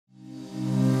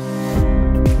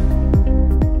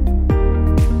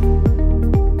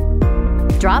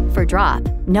Drop for drop,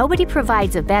 nobody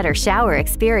provides a better shower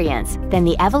experience than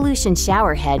the Evolution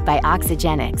Shower Head by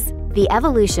Oxygenics. The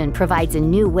Evolution provides a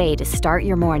new way to start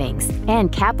your mornings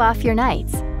and cap off your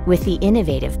nights. With the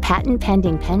innovative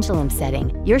patent-pending pendulum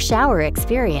setting, your shower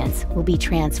experience will be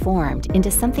transformed into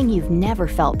something you've never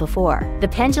felt before. The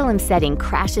pendulum setting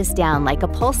crashes down like a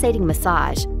pulsating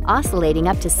massage, oscillating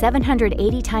up to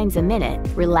 780 times a minute,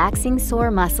 relaxing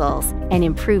sore muscles and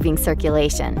improving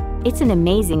circulation. It's an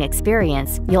amazing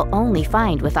experience you'll only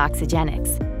find with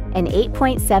Oxygenics. An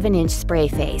 8.7-inch spray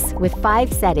face with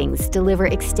 5 settings deliver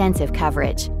extensive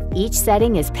coverage. Each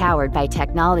setting is powered by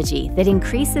technology that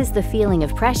increases the feeling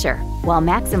of pressure while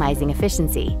maximizing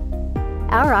efficiency.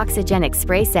 Our Oxygenics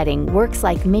spray setting works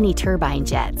like mini turbine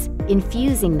jets,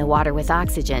 infusing the water with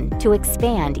oxygen to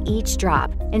expand each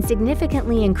drop and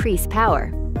significantly increase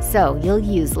power. So you'll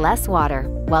use less water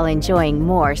while enjoying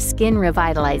more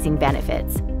skin-revitalizing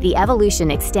benefits. The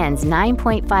Evolution extends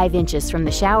 9.5 inches from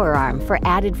the shower arm for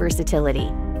added versatility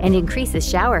and increases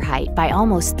shower height by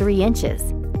almost 3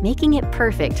 inches, making it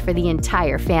perfect for the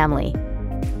entire family.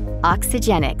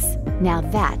 Oxygenics, now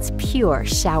that's pure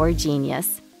shower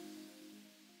genius.